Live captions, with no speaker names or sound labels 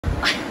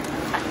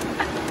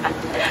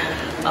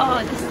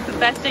Oh, this is the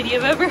best idea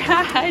I've ever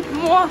had.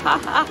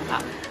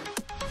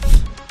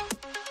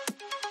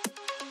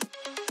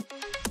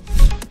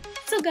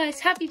 So guys,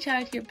 Happy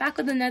Child here, back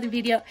with another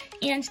video,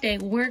 and today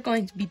we're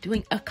going to be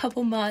doing a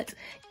couple mods,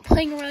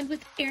 playing around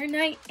with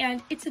Airknight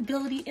and its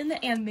ability in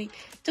the anime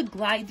to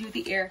glide through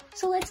the air.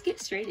 So let's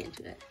get straight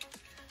into it.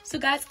 So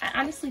guys, I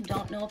honestly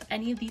don't know if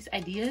any of these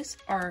ideas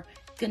are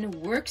gonna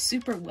work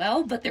super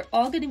well, but they're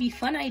all gonna be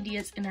fun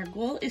ideas, and our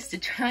goal is to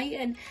try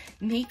and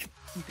make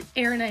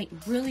Airknight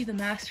really the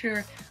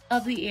master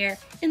of the air.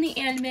 In the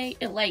anime,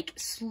 it like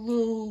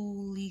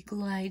slowly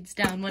glides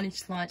down when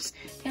it's launched,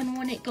 and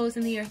when it goes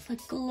in the air, it's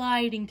like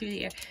gliding through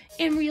the air.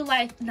 In real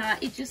life,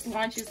 not. It just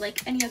launches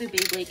like any other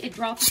Beyblade. It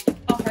drops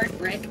a hard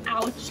brick,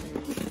 ouch,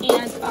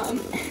 and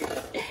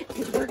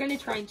we're gonna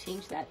try and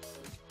change that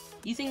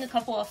using a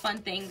couple of fun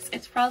things.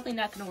 It's probably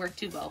not going to work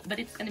too well, but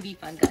it's going to be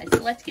fun, guys.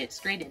 So let's get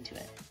straight into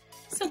it.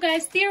 So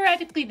guys,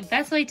 theoretically, the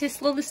best way to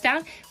slow this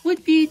down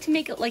would be to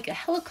make it like a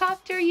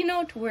helicopter, you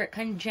know, to where it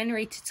kind of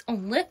generates its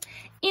own lift,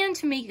 and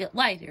to make it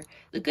lighter.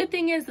 The good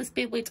thing is this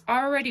Beyblade's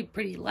already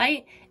pretty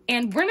light,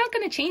 and we're not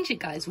going to change it,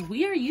 guys.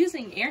 We are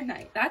using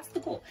Airknight. That's the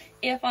goal.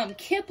 If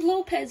Kip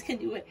Lopez can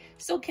do it,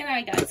 so can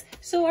I, guys.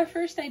 So our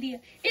first idea,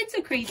 it's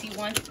a crazy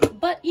one,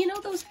 but you know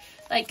those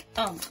like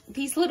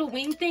these little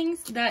wing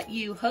things that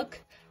you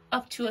hook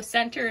up to a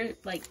center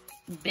like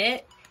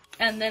bit,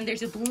 and then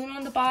there's a balloon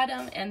on the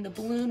bottom, and the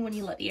balloon, when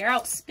you let the air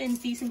out, spins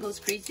these and goes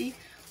crazy.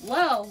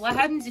 Well, what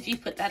happens if you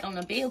put that on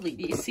a Beyblade,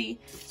 do you see?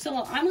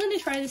 So I'm going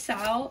to try this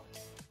out.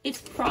 It's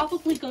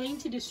probably going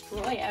to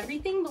destroy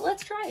everything, but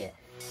let's try it.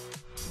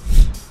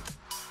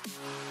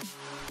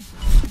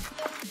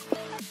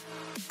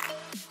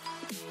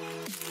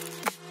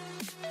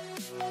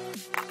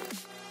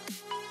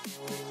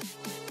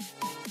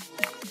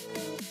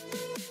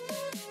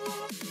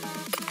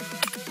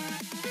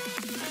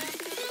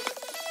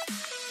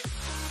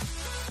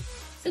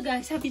 So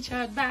guys, Happy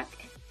Child back,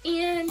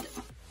 and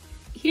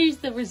here's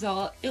the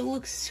result. It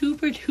looks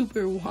super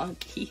duper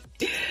wonky.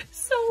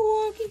 So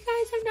wonky,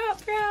 guys, I'm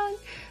not proud.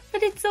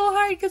 But it's so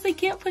hard because I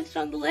can't put it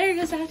on the layer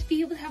because I have to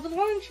be able to have a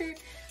launcher.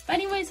 But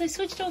anyways, I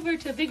switched over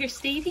to a bigger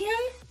stadium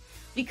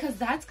because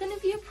that's going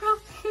to be a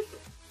problem.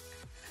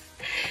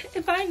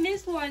 If I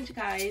miss launch,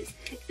 guys,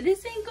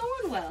 this ain't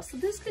going well. So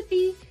this could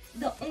be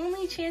the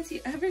only chance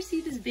you ever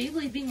see this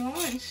Beyblade being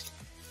launched.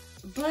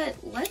 But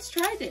let's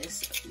try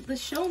this. The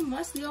show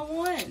must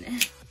go on.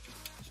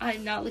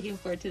 I'm not looking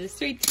forward to this.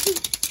 3, 2,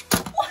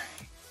 what?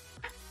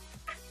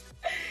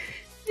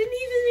 Didn't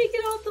even make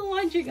it off the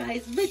launcher,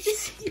 guys. But just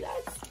see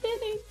that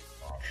spinning.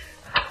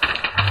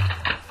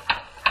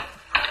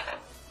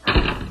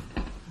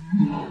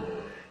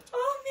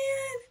 Oh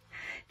man,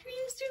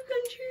 dreams do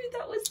come true.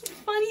 That was the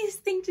funniest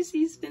thing to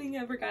see spinning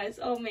ever, guys.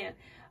 Oh man,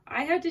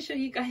 I have to show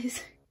you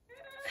guys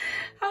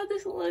how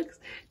this looks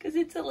because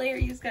it's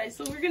hilarious, guys.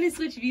 So we're gonna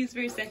switch views for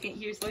a second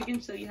here so I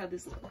can show you how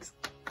this looks.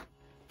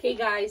 Okay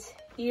guys,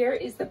 here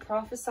is the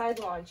prophesied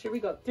launch. Here we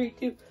go. 3,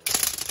 2,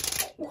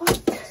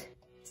 what?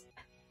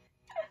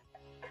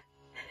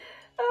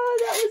 Oh,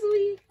 that was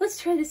weak. Let's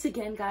try this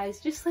again,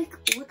 guys. Just like,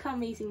 look how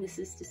amazing this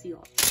is to see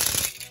launch.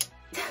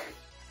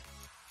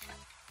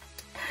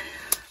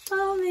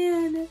 Oh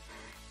man,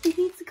 it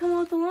needs to come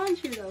out the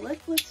launcher though.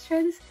 Let's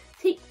try this.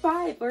 Take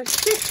 5 or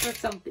 6 or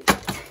something.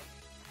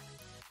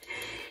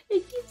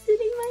 It keeps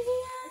hitting my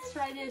hand. Let's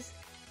try this.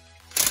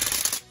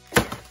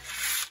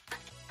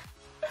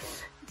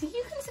 Do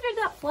you consider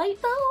that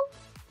flight though?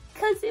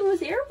 Because it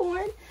was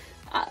airborne.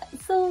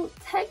 So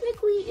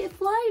technically it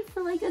flied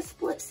for like a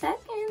split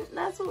second.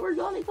 That's what we're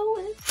gonna go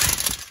with.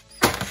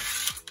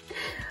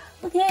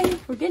 Okay,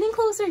 we're getting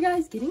closer,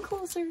 guys. Getting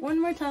closer. One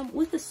more time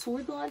with the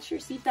sword launcher.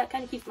 See if that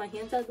kind of keeps my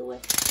hands out of the way.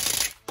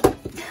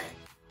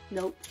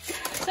 Nope.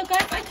 So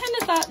guys, I kind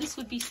of thought this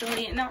would be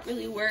silly and not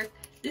really work,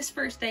 this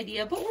first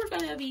idea, but we're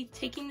gonna be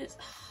taking this.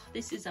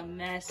 This is a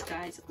mess,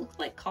 guys. It looks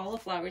like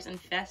cauliflowers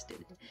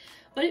infested,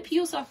 but it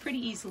peels off pretty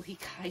easily,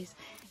 guys.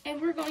 And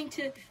we're going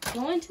to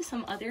go into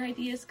some other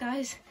ideas,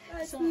 guys.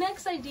 So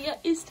next idea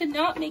is to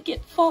not make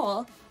it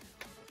fall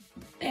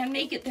and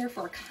make it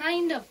therefore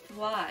kind of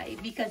fly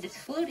because it's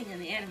floating in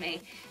the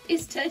anime,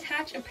 is to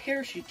attach a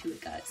parachute to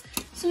it, guys.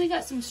 So we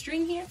got some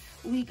string here.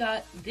 We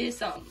got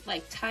this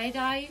like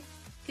tie-dye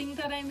thing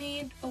that I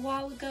made a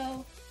while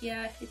ago.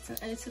 Yeah,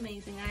 it's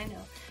amazing, I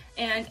know.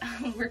 And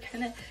we're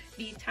gonna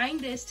be tying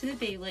this to the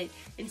Beyblade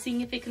and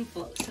seeing if it can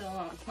float.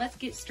 So let's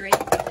get straight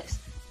into this.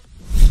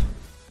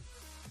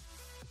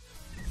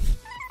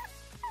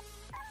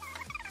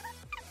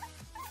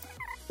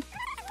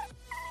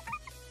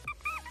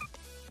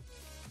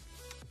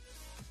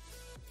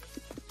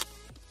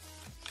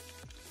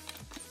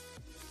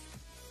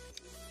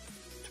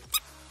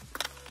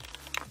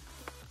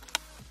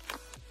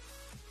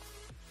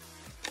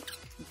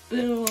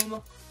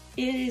 Boom.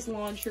 It is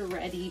launcher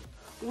ready.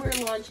 We're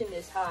launching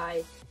this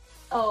high.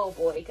 Oh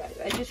boy, guys,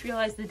 I just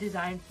realized the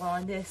design flaw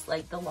on this.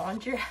 Like, the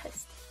launcher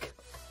has to go.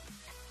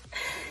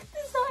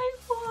 Design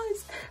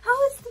flaws.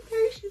 How is the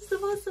parachute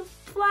supposed to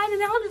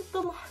flatten out of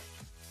the launch?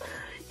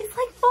 It's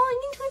like falling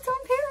into its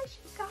own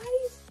parachute,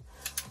 guys.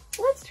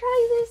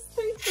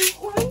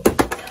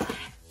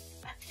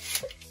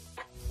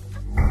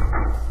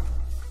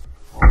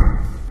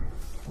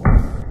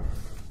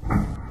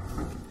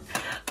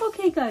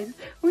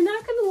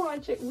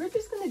 we're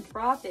just gonna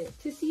drop it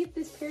to see if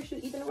this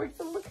parachute even works.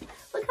 And look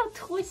how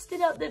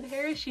twisted up the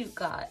parachute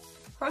got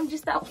from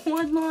just that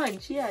one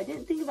launch. Yeah, I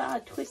didn't think about how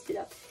twisted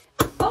up.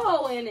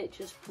 Oh, and it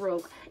just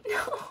broke.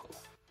 No.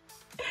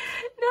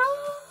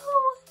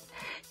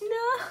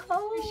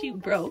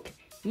 Parachute broke.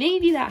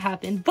 Maybe that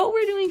happened, but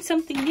we're doing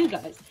something new,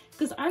 guys,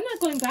 because I'm not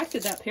going back to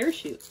that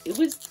parachute. It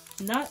was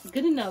not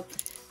good enough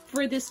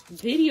for this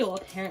video,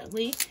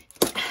 apparently.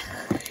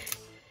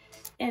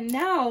 And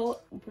now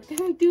we're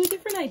gonna do a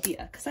different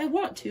idea, because I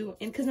want to,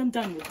 and because I'm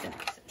done with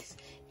that.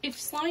 If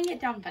slowing it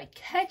down by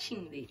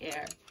catching the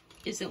air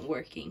isn't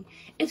working,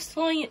 if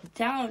slowing it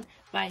down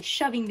by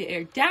shoving the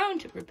air down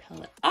to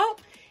propel it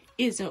up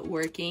isn't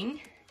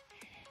working,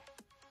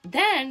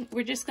 then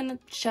we're just gonna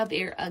shove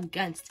air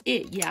against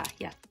it. Yeah,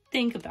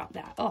 think about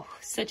that. Oh,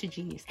 such a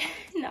genius.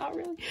 Not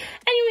really.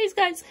 Anyways,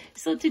 guys,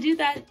 so to do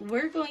that,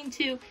 we're going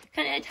to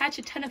kind of attach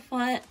a ton of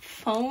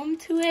foam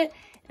to it.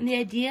 And the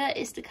idea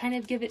is to kind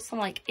of give it some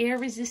like air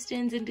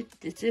resistance and to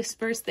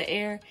disperse the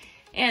air.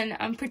 And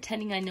I'm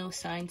pretending I know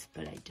science,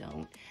 but I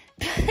don't.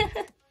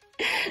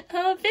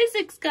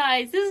 Physics,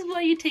 guys. This is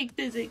why you take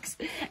physics.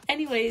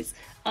 Anyways,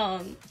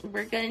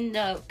 we're going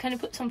to kind of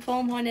put some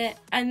foam on it.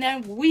 And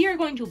then we are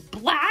going to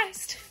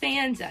blast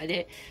fans at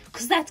it.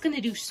 Because that's going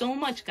to do so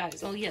much,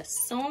 guys. Oh, yes,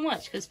 so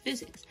much. Because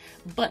physics.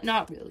 But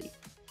not really.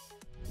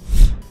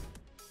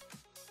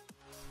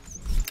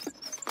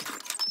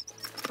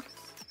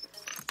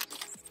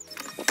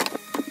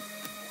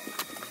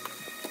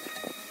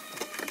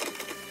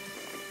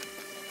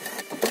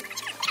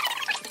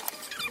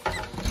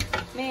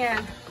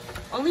 Man,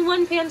 only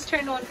one fan's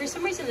turned on. For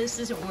some reason this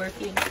isn't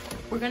working.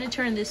 We're gonna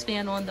turn this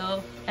fan on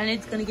though, and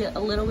it's gonna get a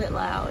little bit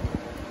loud.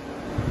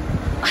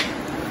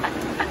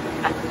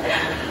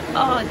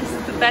 Oh, this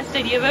is the best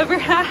idea I've ever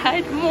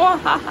had.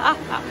 Mwahaha.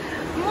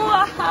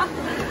 Mwahaha.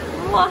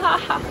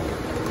 Mwahaha.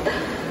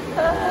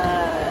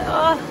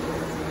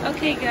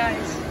 Okay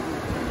guys,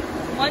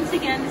 once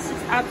again this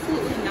is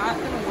absolutely not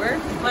gonna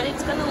work, but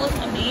it's gonna look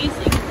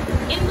amazing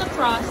in the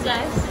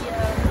process.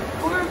 Yeah.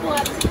 Horrible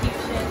execution.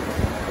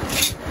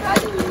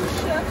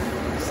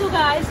 So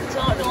guys,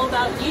 don't know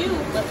about you,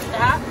 but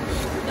that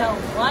fell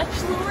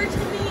much lower to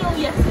me. Oh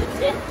yes, it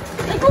did.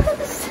 Like, look at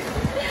this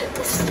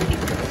thing.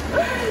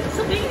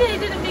 So maybe I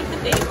didn't make the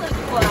Beyblade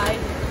fly,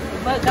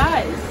 but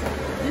guys,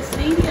 the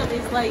stadium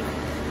is like,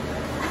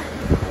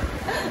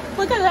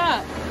 look at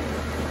that.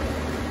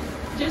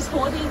 Just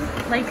holding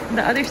like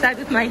the other side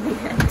with my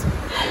hand,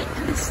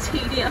 and the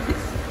stadium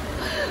is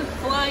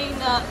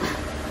flying up.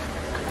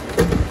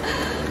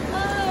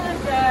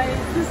 Oh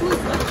guys, this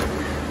looks like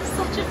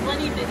such a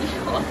funny video.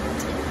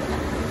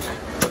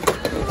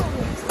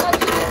 Such a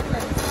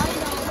difference. I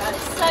know, guys.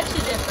 Such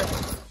a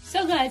difference. So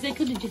guys, I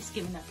could have just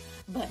given up.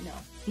 But no,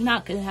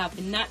 not gonna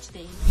happen. Not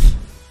staying.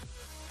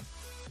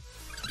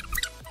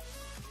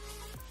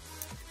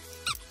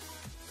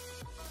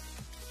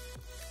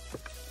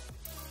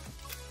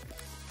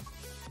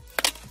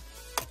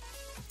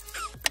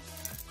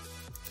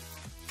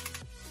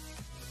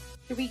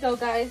 Here we go,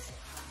 guys.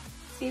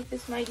 See if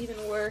this might even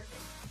work.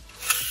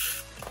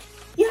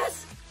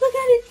 Yes! Look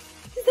at it!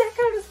 Does that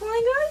count as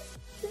flying, guys?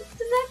 Does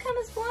that count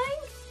as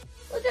flying?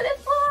 Look at it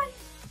fly!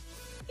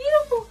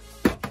 Beautiful!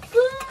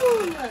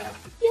 Boom!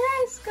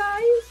 Yes,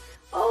 guys!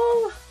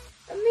 Oh,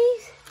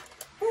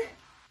 amazing!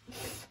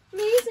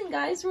 Amazing,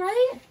 guys,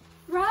 right?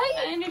 Right?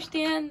 I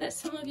understand that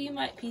some of you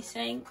might be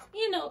saying,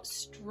 you know,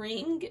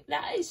 string,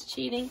 that is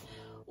cheating.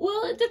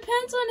 Well, it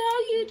depends on how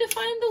you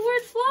define the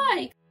word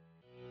fly.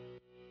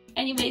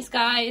 Anyways,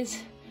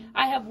 guys,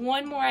 I have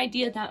one more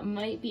idea that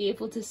might be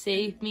able to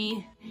save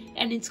me,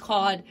 and it's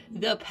called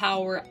the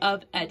power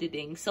of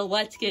editing. So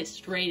let's get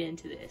straight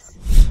into this.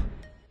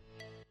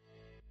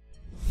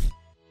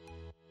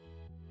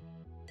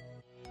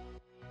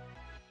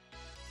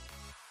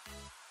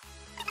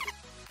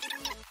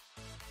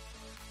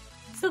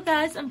 So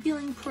guys, I'm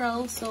feeling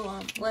pro, so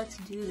let's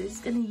do this.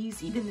 Gonna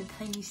use even the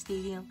tiny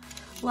stadium.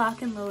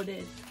 Lock and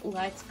loaded.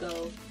 Let's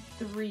go.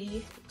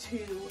 3,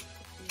 2,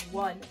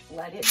 1.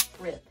 Let it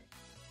rip.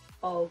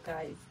 Oh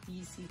guys, do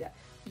you see that?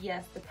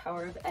 Yes, the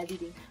power of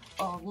editing.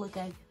 Oh, look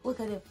at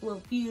it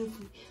flow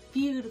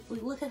beautifully.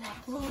 Look at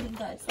that floating,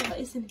 guys. Oh,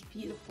 isn't it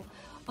beautiful?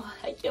 Oh,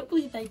 I can't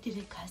believe I did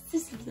it, guys.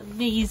 This is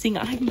amazing.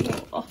 I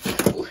know. Oh,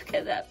 look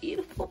at that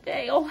beautiful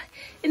bay. Oh,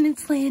 and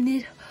it's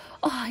landed.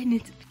 Oh, and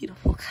it's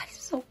beautiful, guys.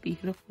 So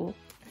beautiful.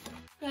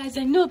 Guys,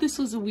 I know this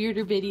was a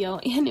weirder video,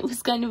 and it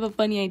was kind of a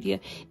funny idea.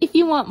 If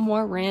you want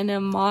more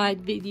random mod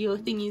video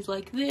thingies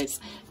like this,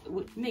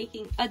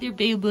 making other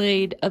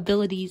Beyblade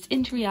abilities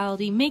into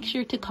reality, make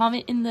sure to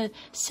comment in the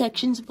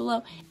sections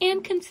below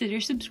and consider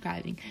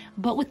subscribing.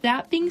 But with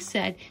that being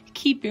said,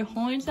 keep your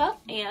horns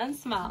up and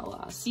smile.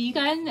 I'll see you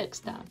guys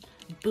next time.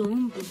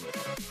 Boom, boom.